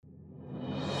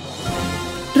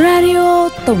Radio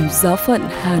Tổng Giáo phận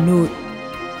Hà Nội.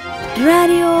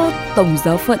 Radio Tổng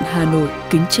Giáo phận Hà Nội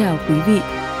kính chào quý vị.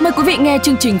 Mời quý vị nghe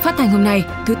chương trình phát thanh hôm nay,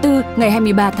 thứ Tư, ngày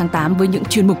 23 tháng 8 với những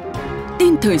chuyên mục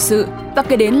tin thời sự và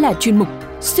kế đến là chuyên mục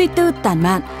suy tư tản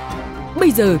mạn.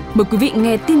 Bây giờ mời quý vị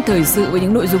nghe tin thời sự với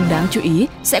những nội dung đáng chú ý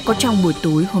sẽ có trong buổi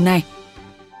tối hôm nay.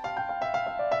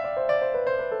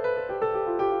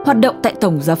 Hoạt động tại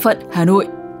Tổng Giáo phận Hà Nội.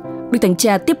 Đức Thánh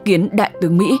Cha tiếp kiến Đại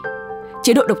tướng Mỹ.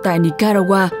 Chế độ độc tài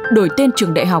Nicaragua đổi tên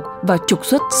trường đại học và trục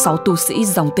xuất 6 tu sĩ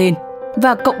dòng tên.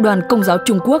 Và Cộng đoàn Công giáo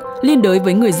Trung Quốc liên đới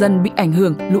với người dân bị ảnh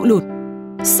hưởng lũ lụt.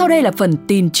 Sau đây là phần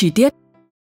tin chi tiết.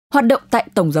 Hoạt động tại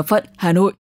Tổng Giáo phận Hà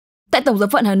Nội. Tại Tổng Giáo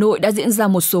phận Hà Nội đã diễn ra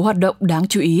một số hoạt động đáng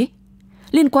chú ý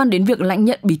liên quan đến việc lãnh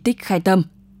nhận bí tích khai tâm.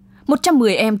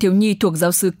 110 em thiếu nhi thuộc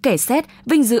giáo xứ Kẻ Sét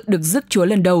vinh dự được rước Chúa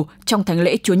lần đầu trong thánh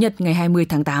lễ Chúa Nhật ngày 20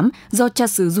 tháng 8 do cha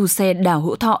xứ Du Xe Đào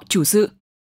Hữu Thọ chủ sự.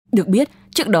 Được biết,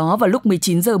 trước đó vào lúc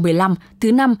 19 giờ 15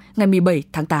 thứ Năm ngày 17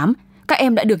 tháng 8, các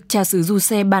em đã được cha xứ Du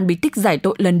Xe ban bí tích giải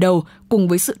tội lần đầu cùng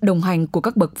với sự đồng hành của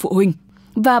các bậc phụ huynh.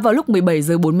 Và vào lúc 17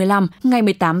 giờ 45 ngày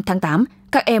 18 tháng 8,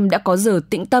 các em đã có giờ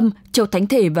tĩnh tâm, châu thánh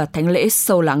thể và thánh lễ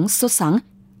sâu lắng sốt sắng.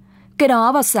 Kế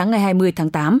đó vào sáng ngày 20 tháng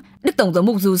 8, Đức Tổng giám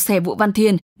mục Du Xe Vũ Văn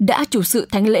Thiên đã chủ sự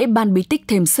thánh lễ ban bí tích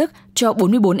thêm sức cho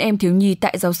 44 em thiếu nhi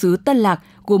tại giáo xứ Tân Lạc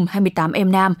gồm 28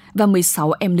 em nam và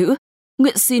 16 em nữ.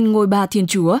 Nguyện xin ngôi Ba Thiên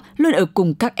Chúa luôn ở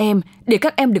cùng các em để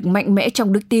các em được mạnh mẽ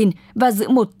trong đức tin và giữ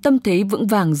một tâm thế vững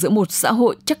vàng giữa một xã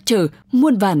hội trắc trở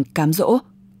muôn vàn cám dỗ.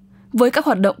 Với các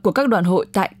hoạt động của các đoàn hội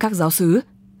tại các giáo xứ,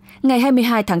 ngày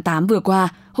 22 tháng 8 vừa qua,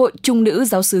 Hội Trung Nữ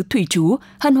Giáo xứ Thủy Chú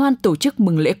hân hoan tổ chức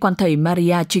mừng lễ Quan Thầy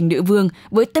Maria Trinh Nữ Vương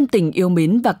với tâm tình yêu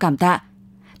mến và cảm tạ.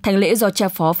 Thánh lễ do cha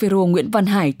phó Phêrô Nguyễn Văn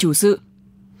Hải chủ sự.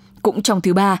 Cũng trong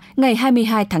thứ Ba, ngày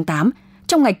 22 tháng 8,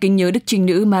 trong ngày kính nhớ Đức Trinh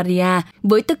Nữ Maria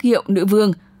với tước hiệu Nữ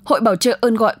Vương, Hội Bảo trợ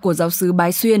ơn gọi của giáo xứ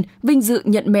Bái Xuyên vinh dự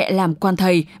nhận mẹ làm quan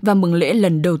thầy và mừng lễ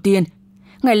lần đầu tiên.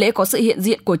 Ngày lễ có sự hiện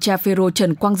diện của cha Phêrô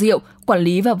Trần Quang Diệu, quản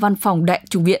lý và văn phòng Đại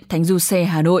chủng viện Thánh Du Xe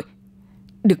Hà Nội.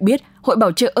 Được biết, Hội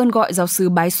Bảo trợ ơn gọi giáo xứ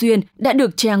Bái Xuyên đã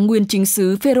được cha nguyên chính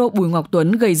xứ Phêrô Bùi Ngọc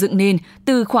Tuấn gầy dựng nên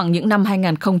từ khoảng những năm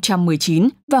 2019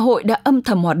 và hội đã âm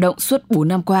thầm hoạt động suốt 4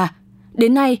 năm qua.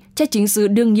 Đến nay, cha chính xứ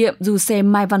đương nhiệm Du Xe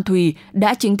Mai Văn Thùy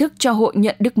đã chính thức cho hội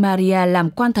nhận Đức Maria làm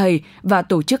quan thầy và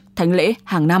tổ chức thánh lễ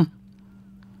hàng năm.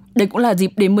 Đây cũng là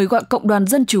dịp để mời gọi cộng đoàn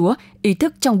dân Chúa ý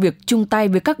thức trong việc chung tay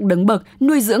với các đấng bậc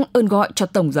nuôi dưỡng ơn gọi cho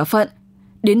Tổng Giáo phận.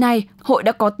 Đến nay, hội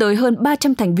đã có tới hơn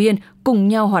 300 thành viên cùng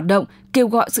nhau hoạt động, kêu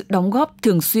gọi sự đóng góp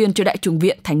thường xuyên cho Đại chủng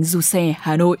viện Thánh Du Xe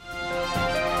Hà Nội.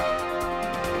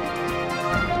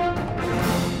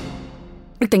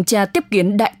 Đức Thánh Cha tiếp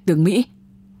kiến Đại tướng Mỹ.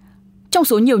 Trong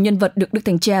số nhiều nhân vật được Đức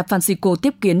Thánh Cha Francisco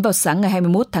tiếp kiến vào sáng ngày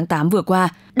 21 tháng 8 vừa qua,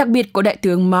 đặc biệt có Đại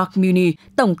tướng Mark Milley,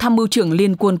 Tổng tham mưu trưởng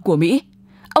Liên quân của Mỹ.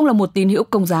 Ông là một tín hữu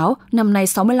Công giáo, năm nay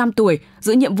 65 tuổi,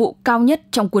 giữ nhiệm vụ cao nhất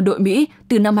trong quân đội Mỹ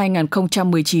từ năm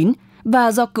 2019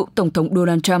 và do cựu Tổng thống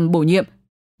Donald Trump bổ nhiệm.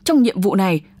 Trong nhiệm vụ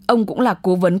này, ông cũng là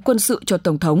cố vấn quân sự cho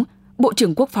Tổng thống, Bộ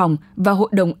trưởng Quốc phòng và Hội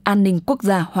đồng An ninh Quốc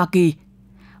gia Hoa Kỳ.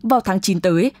 Vào tháng 9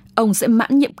 tới, ông sẽ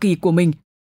mãn nhiệm kỳ của mình.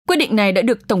 Quyết định này đã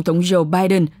được Tổng thống Joe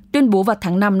Biden tuyên bố vào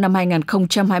tháng 5 năm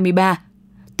 2023.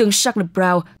 Tướng Charles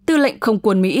Brown, tư lệnh không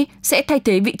quân Mỹ, sẽ thay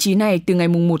thế vị trí này từ ngày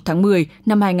 1 tháng 10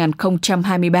 năm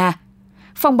 2023.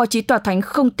 Phòng báo chí Tòa Thánh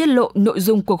không tiết lộ nội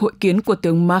dung cuộc hội kiến của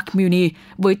tướng Mark Milley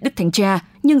với Đức Thánh Cha,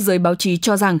 nhưng giới báo chí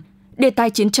cho rằng đề tài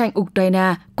chiến tranh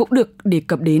Ukraine cũng được đề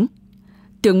cập đến.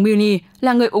 Tướng Milley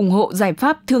là người ủng hộ giải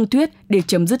pháp thương thuyết để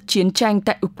chấm dứt chiến tranh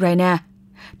tại Ukraine.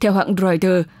 Theo hãng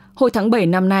Reuters, hồi tháng 7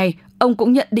 năm nay, ông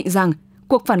cũng nhận định rằng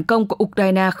cuộc phản công của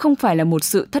Ukraine không phải là một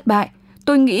sự thất bại.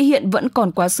 Tôi nghĩ hiện vẫn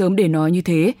còn quá sớm để nói như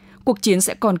thế. Cuộc chiến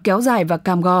sẽ còn kéo dài và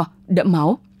cam go, đẫm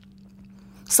máu.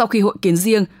 Sau khi hội kiến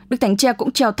riêng, Đức Thánh Cha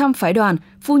cũng chào thăm phái đoàn,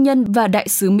 phu nhân và đại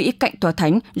sứ Mỹ cạnh Tòa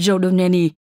Thánh Joe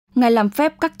Donnelly. Ngài làm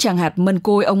phép các tràng hạt mân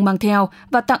côi ông mang theo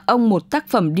và tặng ông một tác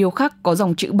phẩm điêu khắc có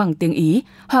dòng chữ bằng tiếng Ý.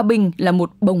 Hòa bình là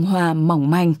một bông hoa mỏng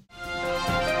manh.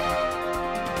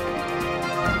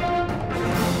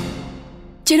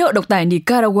 Chế độ độc tài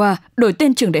Nicaragua đổi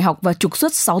tên trường đại học và trục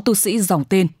xuất 6 tu sĩ dòng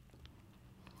tên.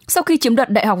 Sau khi chiếm đoạt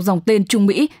đại học dòng tên Trung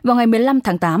Mỹ vào ngày 15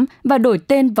 tháng 8 và đổi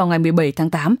tên vào ngày 17 tháng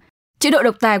 8, chế độ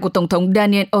độc tài của Tổng thống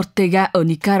Daniel Ortega ở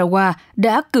Nicaragua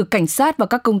đã cử cảnh sát và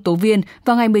các công tố viên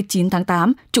vào ngày 19 tháng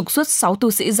 8 trục xuất 6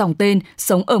 tu sĩ dòng tên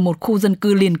sống ở một khu dân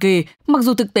cư liền kề, mặc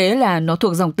dù thực tế là nó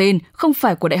thuộc dòng tên, không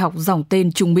phải của Đại học dòng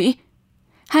tên Trung Mỹ.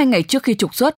 2 ngày trước khi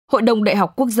trục xuất, Hội đồng Đại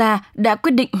học Quốc gia đã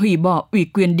quyết định hủy bỏ ủy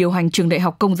quyền điều hành trường đại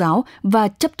học Công giáo và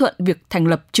chấp thuận việc thành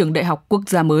lập trường đại học quốc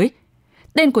gia mới.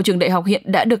 Tên của trường đại học hiện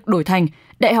đã được đổi thành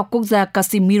Đại học Quốc gia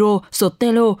Casimiro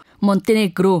Sotelo,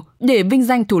 Montenegro để vinh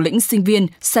danh thủ lĩnh sinh viên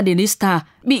Sandinista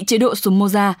bị chế độ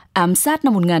Somoza ám sát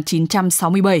năm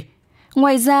 1967.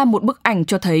 Ngoài ra, một bức ảnh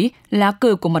cho thấy lá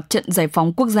cờ của Mặt trận Giải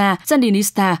phóng Quốc gia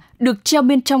Sandinista được treo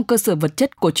bên trong cơ sở vật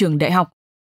chất của trường đại học.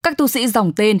 Các tu sĩ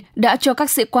dòng tên đã cho các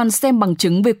sĩ quan xem bằng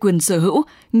chứng về quyền sở hữu,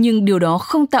 nhưng điều đó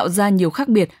không tạo ra nhiều khác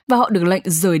biệt và họ được lệnh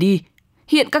rời đi.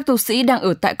 Hiện các tu sĩ đang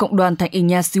ở tại cộng đoàn Thánh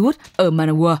Ignatius ở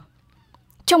Managua.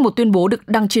 Trong một tuyên bố được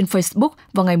đăng trên Facebook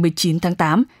vào ngày 19 tháng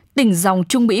 8, tỉnh dòng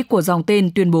Trung Mỹ của dòng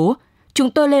tên tuyên bố: "Chúng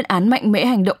tôi lên án mạnh mẽ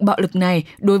hành động bạo lực này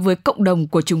đối với cộng đồng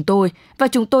của chúng tôi và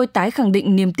chúng tôi tái khẳng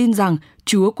định niềm tin rằng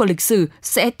Chúa của lịch sử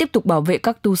sẽ tiếp tục bảo vệ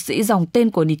các tu sĩ dòng tên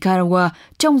của Nicaragua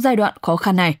trong giai đoạn khó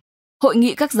khăn này." Hội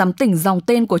nghị các giám tỉnh dòng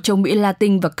tên của châu Mỹ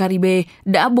Latin và Caribe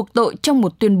đã buộc tội trong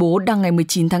một tuyên bố đăng ngày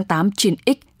 19 tháng 8 trên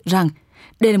X rằng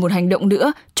đây là một hành động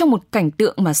nữa trong một cảnh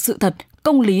tượng mà sự thật,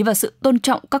 công lý và sự tôn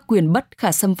trọng các quyền bất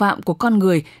khả xâm phạm của con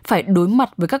người phải đối mặt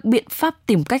với các biện pháp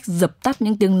tìm cách dập tắt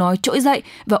những tiếng nói trỗi dậy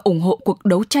và ủng hộ cuộc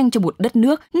đấu tranh cho một đất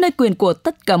nước nơi quyền của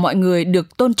tất cả mọi người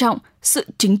được tôn trọng, sự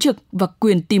chính trực và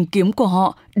quyền tìm kiếm của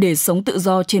họ để sống tự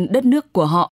do trên đất nước của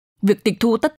họ. Việc tịch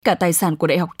thu tất cả tài sản của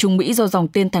Đại học Trung Mỹ do dòng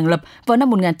tên thành lập vào năm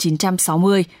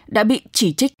 1960 đã bị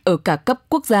chỉ trích ở cả cấp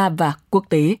quốc gia và quốc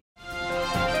tế.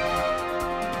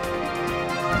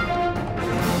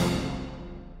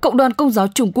 Cộng đoàn Công giáo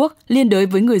Trung Quốc liên đới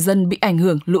với người dân bị ảnh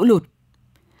hưởng lũ lụt.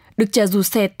 Đức cha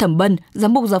Giuse Thẩm Bân,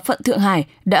 giám mục giáo phận Thượng Hải,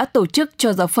 đã tổ chức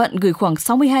cho giáo phận gửi khoảng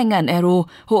 62.000 euro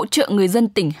hỗ trợ người dân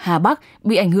tỉnh Hà Bắc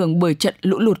bị ảnh hưởng bởi trận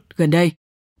lũ lụt gần đây.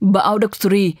 Bão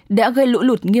Doksuri đã gây lũ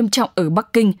lụt nghiêm trọng ở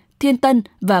Bắc Kinh, Thiên Tân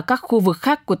và các khu vực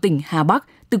khác của tỉnh Hà Bắc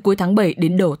từ cuối tháng 7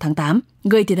 đến đầu tháng 8,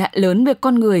 gây thiệt hại lớn về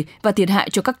con người và thiệt hại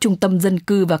cho các trung tâm dân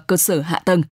cư và cơ sở hạ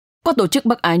tầng. Qua tổ chức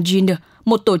Bắc Ái Jin,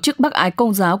 một tổ chức Bắc Ái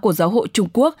Công giáo của Giáo hội Trung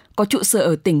Quốc có trụ sở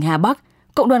ở tỉnh Hà Bắc,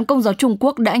 Cộng đoàn Công giáo Trung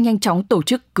Quốc đã nhanh chóng tổ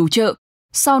chức cứu trợ.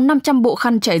 Sau 500 bộ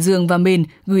khăn trải giường và mền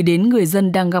gửi đến người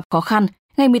dân đang gặp khó khăn,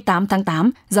 ngày 18 tháng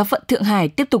 8, Giáo phận Thượng Hải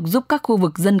tiếp tục giúp các khu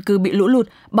vực dân cư bị lũ lụt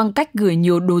bằng cách gửi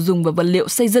nhiều đồ dùng và vật liệu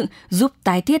xây dựng giúp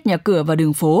tái thiết nhà cửa và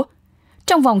đường phố.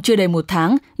 Trong vòng chưa đầy một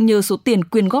tháng, nhờ số tiền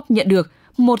quyên góp nhận được,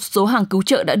 một số hàng cứu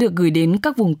trợ đã được gửi đến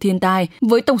các vùng thiên tai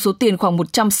với tổng số tiền khoảng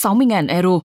 160.000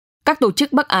 euro. Các tổ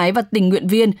chức Bắc Ái và tình nguyện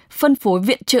viên phân phối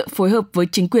viện trợ phối hợp với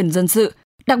chính quyền dân sự.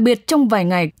 Đặc biệt trong vài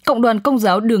ngày, Cộng đoàn Công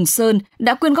giáo Đường Sơn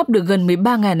đã quyên góp được gần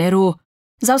 13.000 euro.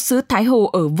 Giáo xứ Thái Hồ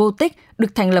ở Vô Tích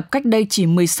được thành lập cách đây chỉ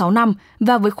 16 năm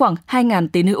và với khoảng 2.000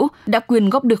 tín hữu đã quyên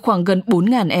góp được khoảng gần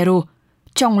 4.000 euro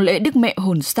trong lễ Đức Mẹ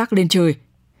hồn xác lên trời.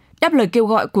 Đáp lời kêu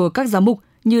gọi của các giám mục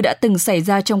như đã từng xảy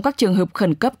ra trong các trường hợp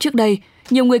khẩn cấp trước đây,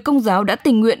 nhiều người Công giáo đã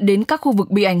tình nguyện đến các khu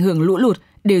vực bị ảnh hưởng lũ lụt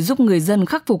để giúp người dân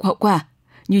khắc phục hậu quả.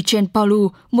 Như Chen Paulu,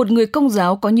 một người Công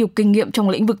giáo có nhiều kinh nghiệm trong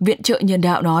lĩnh vực viện trợ nhân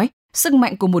đạo nói, sức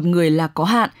mạnh của một người là có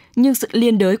hạn, nhưng sự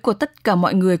liên đới của tất cả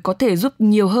mọi người có thể giúp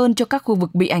nhiều hơn cho các khu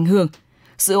vực bị ảnh hưởng.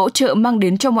 Sự hỗ trợ mang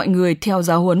đến cho mọi người theo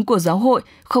giáo huấn của giáo hội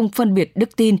không phân biệt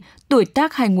đức tin, tuổi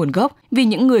tác hay nguồn gốc, vì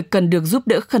những người cần được giúp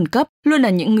đỡ khẩn cấp luôn là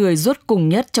những người rốt cùng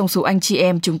nhất trong số anh chị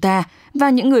em chúng ta, và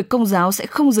những người Công giáo sẽ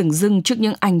không dửng dưng trước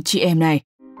những anh chị em này.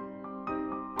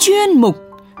 Chuyên mục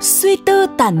Suy tư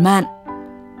tản mạn.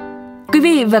 Quý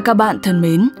vị và các bạn thân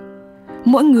mến,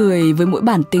 mỗi người với mỗi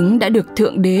bản tính đã được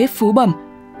Thượng Đế phú bẩm.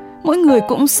 Mỗi người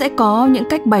cũng sẽ có những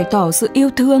cách bày tỏ sự yêu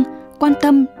thương, quan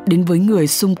tâm đến với người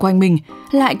xung quanh mình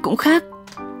lại cũng khác.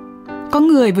 Có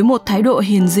người với một thái độ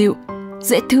hiền dịu,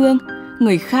 dễ thương,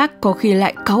 người khác có khi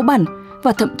lại cáu bẳn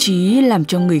và thậm chí làm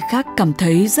cho người khác cảm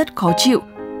thấy rất khó chịu.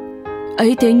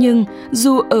 Ấy thế nhưng,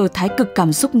 dù ở thái cực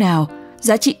cảm xúc nào,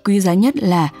 giá trị quý giá nhất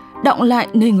là đọng lại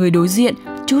nơi người đối diện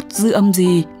chút dư âm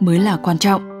gì mới là quan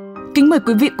trọng. Kính mời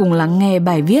quý vị cùng lắng nghe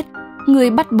bài viết Người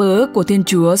bắt bớ của Thiên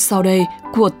Chúa sau đây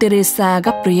của Teresa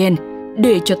Gabriel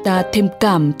để cho ta thêm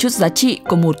cảm chút giá trị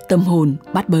của một tâm hồn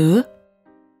bắt bớ.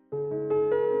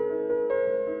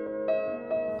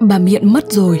 Bà Miện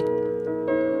mất rồi.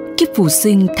 Kiếp phủ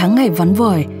sinh tháng ngày vắn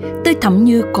vỏi, tươi thắm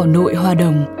như cỏ nội hoa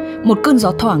đồng. Một cơn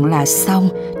gió thoảng là xong,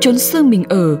 chốn xương mình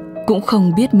ở cũng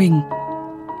không biết mình.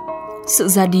 Sự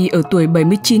ra đi ở tuổi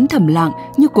 79 thầm lặng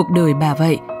như cuộc đời bà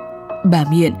vậy. Bà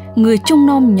Miện, người trông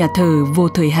nom nhà thờ vô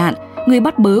thời hạn, người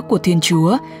bắt bớ của Thiên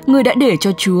Chúa, người đã để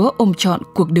cho Chúa ôm trọn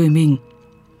cuộc đời mình.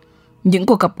 Những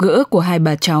cuộc gặp gỡ của hai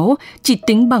bà cháu chỉ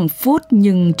tính bằng phút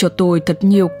nhưng cho tôi thật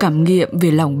nhiều cảm nghiệm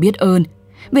về lòng biết ơn,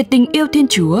 về tình yêu Thiên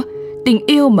Chúa, tình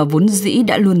yêu mà vốn dĩ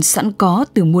đã luôn sẵn có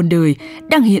từ muôn đời,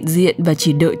 đang hiện diện và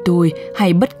chỉ đợi tôi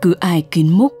hay bất cứ ai kín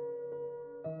múc.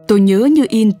 Tôi nhớ như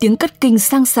in tiếng cất kinh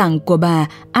sang sảng của bà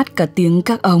át cả tiếng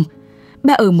các ông.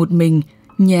 Bà ở một mình,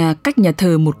 nhà cách nhà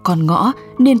thờ một con ngõ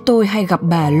nên tôi hay gặp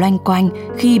bà loanh quanh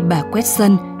khi bà quét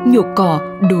sân, nhổ cỏ,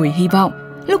 đổi hy vọng,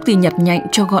 lúc thì nhặt nhạnh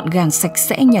cho gọn gàng sạch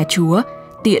sẽ nhà Chúa,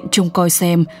 tiện trông coi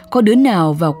xem có đứa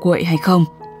nào vào quậy hay không.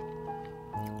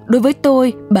 Đối với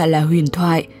tôi, bà là huyền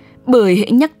thoại, bởi hễ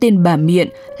nhắc tên bà miệng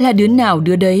là đứa nào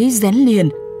đứa đấy rén liền.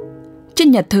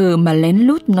 Trên nhà thờ mà lén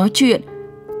lút nói chuyện,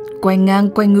 quay ngang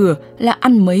quay ngửa là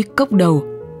ăn mấy cốc đầu.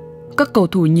 Các cầu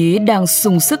thủ nhí đang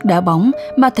sung sức đá bóng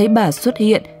mà thấy bà xuất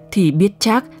hiện thì biết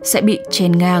chắc sẽ bị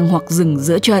chèn ngang hoặc dừng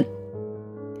giữa trận.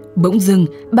 Bỗng dưng,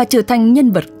 bà trở thành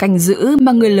nhân vật canh giữ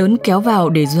mà người lớn kéo vào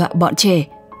để dọa bọn trẻ.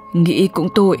 Nghĩ cũng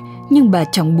tội, nhưng bà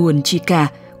chẳng buồn chi cả,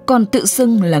 còn tự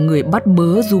xưng là người bắt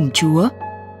bớ giùm Chúa.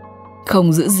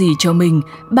 Không giữ gì cho mình,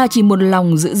 bà chỉ một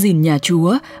lòng giữ gìn nhà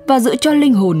Chúa và giữ cho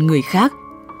linh hồn người khác.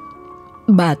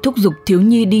 Bà thúc giục thiếu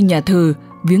nhi đi nhà thờ,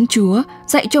 viếng Chúa,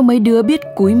 dạy cho mấy đứa biết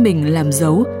cúi mình làm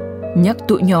dấu, nhắc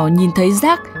tụi nhỏ nhìn thấy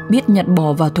rác biết nhặt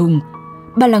bỏ vào thùng.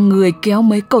 Bà là người kéo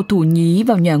mấy cầu thủ nhí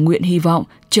vào nhà nguyện hy vọng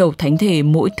chầu thánh thể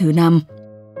mỗi thứ năm.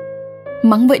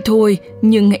 Mắng vậy thôi,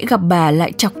 nhưng hễ gặp bà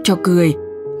lại chọc cho cười.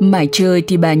 Mải chơi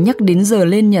thì bà nhắc đến giờ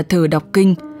lên nhà thờ đọc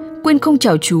kinh, quên không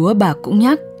chào Chúa bà cũng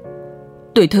nhắc.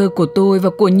 Tuổi thơ của tôi và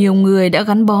của nhiều người đã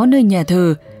gắn bó nơi nhà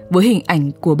thờ với hình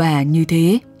ảnh của bà như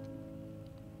thế.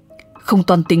 Không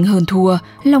toan tính hơn thua,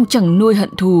 lòng chẳng nuôi hận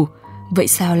thù, vậy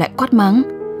sao lại quát mắng?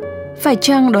 Phải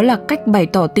chăng đó là cách bày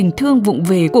tỏ tình thương vụng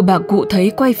về của bà cụ thấy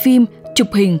quay phim, chụp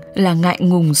hình là ngại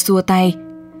ngùng xua tay?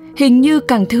 Hình như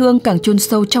càng thương càng chôn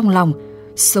sâu trong lòng,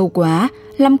 sâu quá,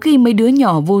 lắm khi mấy đứa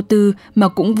nhỏ vô tư mà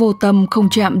cũng vô tâm không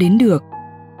chạm đến được.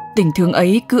 Tình thương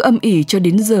ấy cứ âm ỉ cho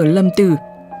đến giờ lâm tử.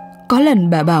 Có lần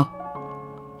bà bảo,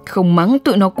 không mắng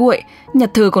tụi nó cuội, nhà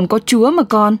thờ còn có Chúa mà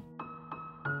con.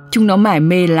 Chúng nó mải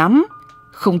mê lắm,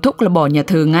 không thúc là bỏ nhà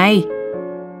thờ ngay.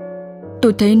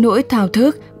 Tôi thấy nỗi thao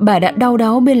thức, bà đã đau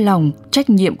đáu bên lòng, trách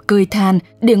nhiệm cơi than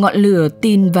để ngọn lửa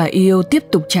tin và yêu tiếp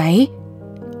tục cháy.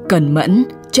 Cẩn mẫn,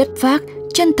 chất phác,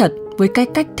 chân thật với cái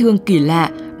cách thương kỳ lạ,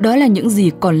 đó là những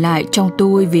gì còn lại trong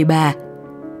tôi về bà.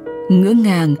 Ngỡ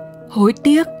ngàng, hối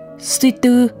tiếc, suy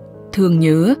tư, thương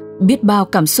nhớ, biết bao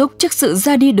cảm xúc trước sự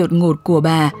ra đi đột ngột của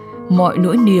bà, mọi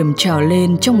nỗi niềm trào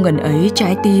lên trong ngần ấy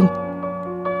trái tim.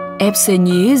 FC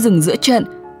nhí dừng giữa trận,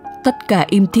 tất cả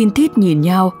im thin thít nhìn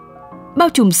nhau. Bao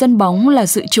trùm sân bóng là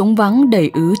sự trống vắng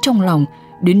đầy ứ trong lòng,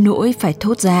 đến nỗi phải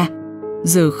thốt ra.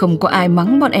 Giờ không có ai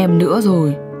mắng bọn em nữa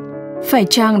rồi. Phải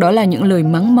chăng đó là những lời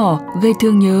mắng mỏ gây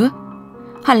thương nhớ?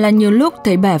 Hẳn là nhiều lúc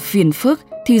thấy bà phiền phức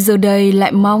thì giờ đây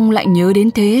lại mong lại nhớ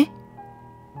đến thế.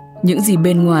 Những gì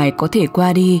bên ngoài có thể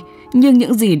qua đi, nhưng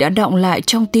những gì đã đọng lại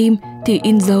trong tim thì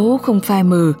in dấu không phai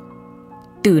mờ.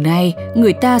 Từ nay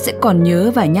người ta sẽ còn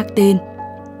nhớ và nhắc tên.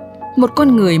 Một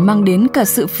con người mang đến cả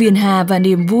sự phiền hà và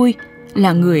niềm vui,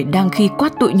 là người đang khi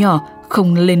quát tụi nhỏ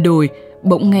không lên đồi,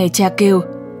 bỗng nghe cha kêu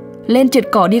lên trượt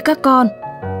cỏ đi các con,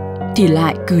 thì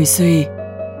lại cười xuề.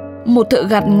 Một thợ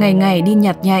gặt ngày ngày đi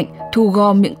nhặt nhạnh, thu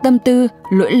gom những tâm tư,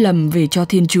 lỗi lầm về cho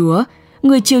Thiên Chúa.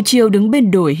 Người chiều chiều đứng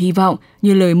bên đồi hy vọng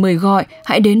như lời mời gọi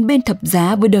hãy đến bên thập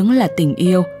giá với đấng là tình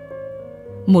yêu.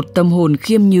 Một tâm hồn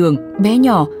khiêm nhường, bé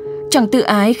nhỏ, chẳng tự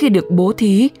ái khi được bố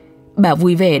thí. Bà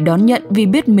vui vẻ đón nhận vì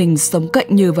biết mình sống cậy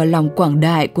nhờ vào lòng quảng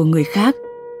đại của người khác.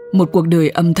 Một cuộc đời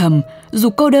âm thầm, dù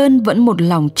cô đơn vẫn một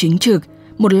lòng chính trực,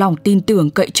 một lòng tin tưởng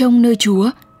cậy trông nơi Chúa.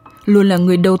 Luôn là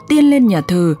người đầu tiên lên nhà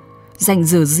thờ, dành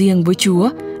giờ riêng với Chúa,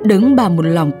 đấng bà một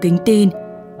lòng kính tin.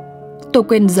 Tôi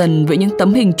quen dần với những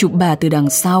tấm hình chụp bà từ đằng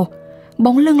sau,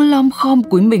 bóng lưng lom khom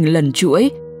cúi mình lần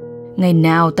chuỗi. Ngày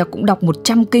nào ta cũng đọc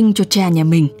 100 kinh cho cha nhà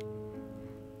mình.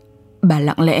 Bà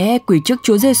lặng lẽ quỳ trước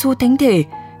Chúa Giêsu thánh thể,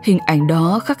 hình ảnh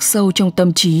đó khắc sâu trong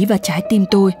tâm trí và trái tim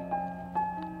tôi.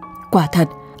 Quả thật,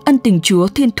 ân tình Chúa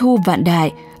thiên thu vạn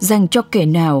đại dành cho kẻ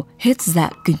nào hết dạ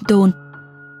kính tôn.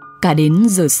 Cả đến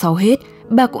giờ sau hết,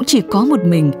 bà cũng chỉ có một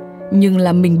mình, nhưng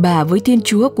là mình bà với Thiên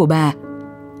Chúa của bà.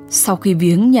 Sau khi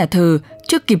viếng nhà thờ,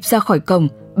 chưa kịp ra khỏi cổng,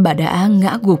 bà đã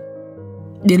ngã gục.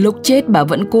 Đến lúc chết bà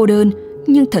vẫn cô đơn,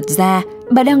 nhưng thật ra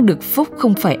bà đang được phúc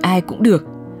không phải ai cũng được.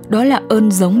 Đó là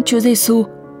ơn giống Chúa Giêsu.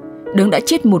 Đấng đã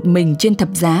chết một mình trên thập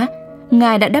giá,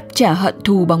 Ngài đã đáp trả hận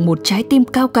thù bằng một trái tim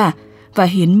cao cả và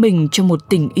hiến mình cho một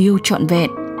tình yêu trọn vẹn.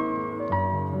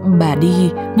 Bà đi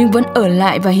nhưng vẫn ở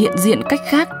lại và hiện diện cách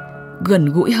khác, gần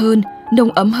gũi hơn,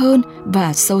 nồng ấm hơn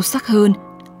và sâu sắc hơn.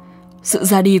 Sự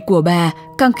ra đi của bà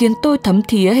càng khiến tôi thấm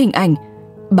thía hình ảnh.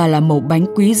 Bà là mẩu bánh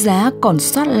quý giá còn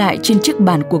sót lại trên chiếc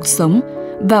bàn cuộc sống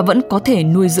và vẫn có thể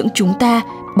nuôi dưỡng chúng ta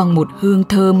bằng một hương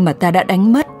thơm mà ta đã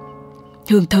đánh mất.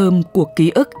 Hương thơm của ký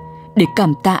ức để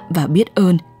cảm tạ và biết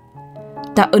ơn.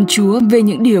 Tạ ơn Chúa về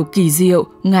những điều kỳ diệu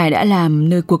Ngài đã làm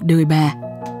nơi cuộc đời bà.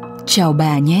 Chào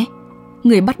bà nhé,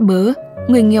 người bắt bớ,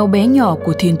 người nghèo bé nhỏ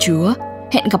của Thiên Chúa.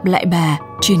 Hẹn gặp lại bà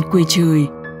trên quê trời.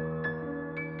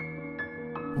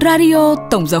 Radio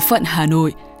Tổng Giáo phận Hà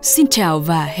Nội, Xin chào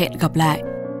và hẹn gặp lại!